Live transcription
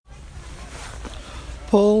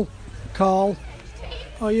Paul, Carl,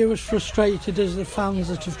 are you as frustrated as the fans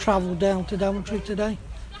that have travelled down to Daventry today?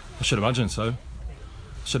 I should imagine so.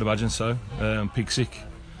 I'm pig sick.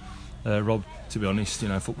 Rob, to be honest,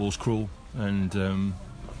 football's cruel, and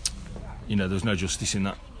there's no justice in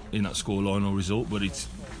that scoreline or result. But it's,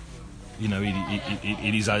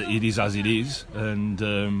 it is as it is, and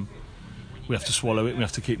we have to swallow it. We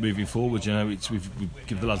have to keep moving forward. We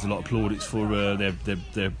give the lads a lot of plaudits for their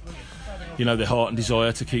heart and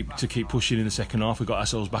desire to keep pushing in the second half. We got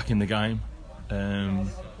ourselves back in the game, and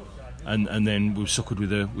then we were suckered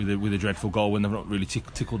with a dreadful goal when they've not really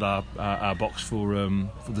tickled our box for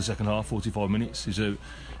the second half. 45 minutes. It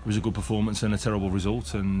was a good performance and a terrible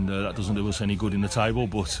result, and that doesn't do us any good in the table.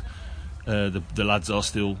 But the lads are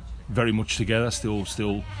still very much together,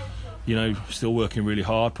 still working really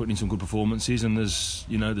hard, putting in some good performances, and there's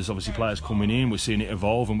obviously players coming in. We're seeing it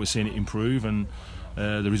evolve and we're seeing it improve, and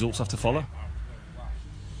the results have to follow.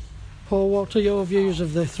 Paul, what are your views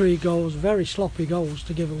of the 3 goals? Very sloppy goals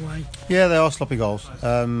to give away. Yeah, they are sloppy goals.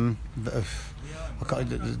 The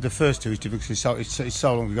first 2 is difficult. It's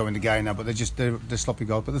so long ago in the game now, but they're sloppy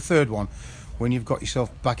goals. But the third one, when you've got yourself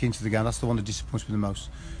back into the game, that's the one that disappoints me the most,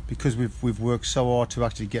 because we've worked so hard to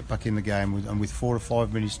actually get back in the game, and with 4 or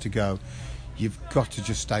 5 minutes to go, you've got to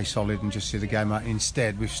just stay solid and just see the game out.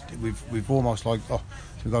 Instead, we've almost we've got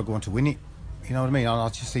to go on to win it. You know what I mean? I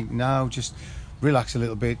just think now, just relax a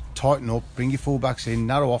little bit, tighten up, bring your full-backs in,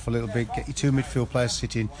 narrow off a little bit, get your 2 midfield players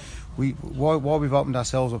sitting. Why we've opened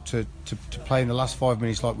ourselves up to play in the last 5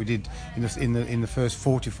 minutes like we did in the first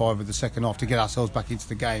 45 of the second half to get ourselves back into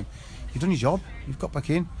the game. You've done your job. You've got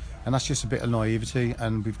back in, and that's just a bit of naivety.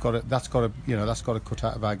 And that's got to cut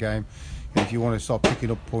out of our game. If you want to start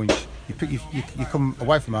picking up points, you come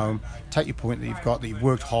away from home, take your point that you've got, that you've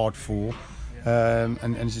worked hard for,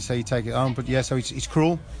 and as you say, you take it home. But yeah, so it's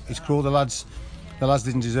cruel. It's cruel. The lads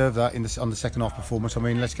didn't deserve that on the second half performance. I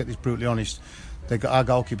mean, let's get this brutally honest. Our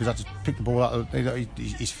goalkeepers had to pick the ball out.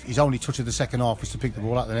 His only touch of the second half was to pick the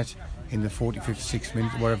ball out of the net in the 45th, 6th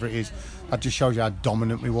minute, whatever it is. That just shows you how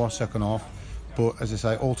dominant we were second half. But as I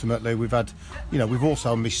say, ultimately we've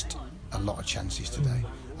also missed a lot of chances today.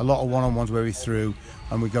 A lot of one-on-ones where we threw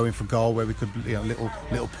and we're going for goal, where we could,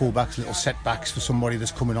 little pullbacks, little setbacks for somebody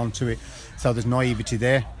that's coming onto it. So there's naivety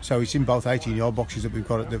there. So it's in both 18-yard boxes that we've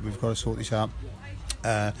got to sort this out.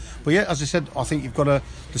 But yeah, as I said, I think there's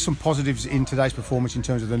some positives in today's performance in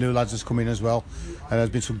terms of the new lads that's come in as well, and there's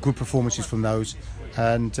been some good performances from those.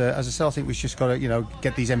 And as I said, I think we've just got to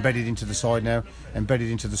get these embedded into the side now, embedded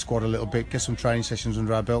into the squad a little bit, get some training sessions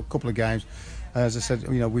under our belt, a couple of games. As I said,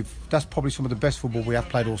 that's probably some of the best football we have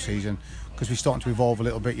played all season, because we're starting to evolve a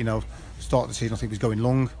little bit. Start of the season I think was going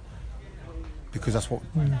long, because that's what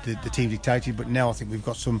the team dictated. But now I think we've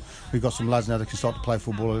got some lads now that can start to play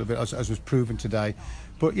football a little bit, as was proven today.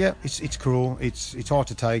 But yeah, it's cruel. It's hard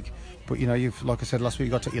to take. But you've, like I said last week,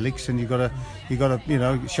 you got to take your licks, and you got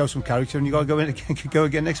to show some character, and you got to go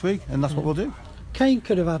again next week, and that's what we'll do. Kane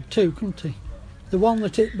could have had 2, couldn't he? The one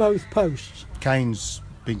that hit both posts. Kane's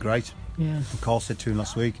been great. Yeah. And Carl said to him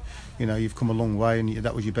last week, you've come a long way, and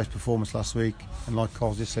that was your best performance last week. And like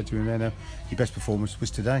Carl just said to him there now, your best performance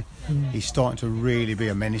was today. He's starting to really be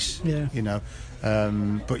a menace. Yeah.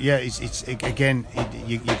 But yeah, it's again,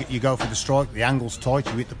 you go for the strike, the angle's tight,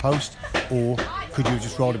 you hit the post, or could you have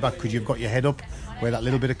just rolled it back? Could you have got your head up, where that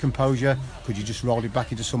little bit of composure? Could you just roll it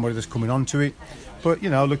back into somebody that's coming onto it? But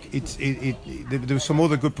look, there were some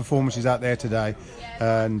other good performances out there today,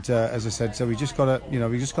 and as I said, so we just got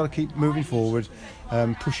to keep moving forward,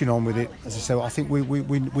 pushing on with it. As I said, I think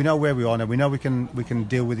we know where we are now. We know we can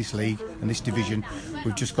deal with this league and this division.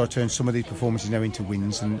 We've just got to turn some of these performances now into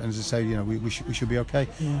wins, and as I say, we should be okay.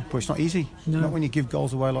 Yeah. But it's not easy. No. Not when you give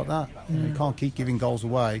goals away like that. You can't keep giving goals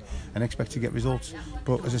away and expect to get results.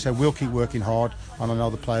 But as I said, we'll keep working hard, and I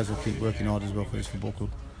know the players will keep working hard as well for this football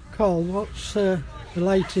club. Carl, what's the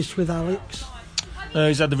latest with Alex?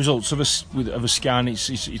 He's had the results of a scan.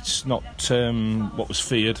 It's not what was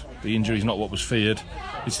feared. The injury's not what was feared.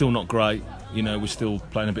 It's still not great. We're still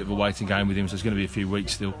playing a bit of a waiting game with him, so it's going to be a few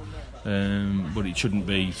weeks still. But it shouldn't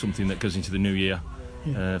be something that goes into the new year.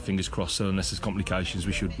 Fingers crossed. So unless there's complications,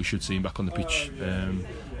 we should see him back on the pitch,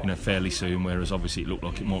 fairly soon. Whereas obviously it looked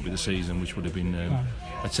like it might be the season, which would have been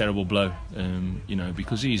a terrible blow.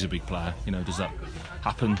 Because he's a big player. Does that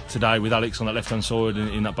happen today with Alex on that left-hand side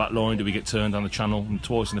in that back line? Do we get turned down the channel? And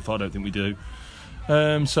twice in the fight, I don't think we do.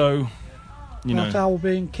 Not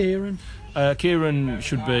Albie and Kieran. Kieran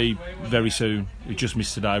should be very soon. He just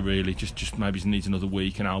missed today, really. Just maybe needs another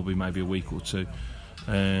week, and Albie maybe a week or two.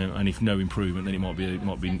 And if no improvement, then it might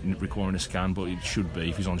be requiring a scan. But it should be,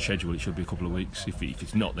 if he's on schedule, it should be a couple of weeks. If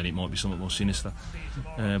it's not, then it might be something more sinister.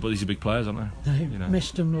 But these are big players, aren't they? They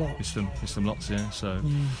missed them lots. Missed them lots, yeah. So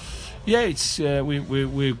yeah, it's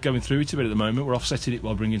we're going through it a bit at the moment. We're offsetting it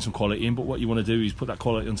by bringing some quality in. But what you want to do is put that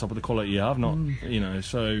quality on top of the quality you have, not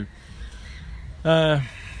So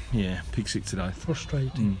yeah, pig sick today.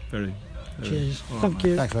 Frustrating. Very. Cheers. Right, Thank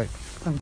you. Thanks, mate.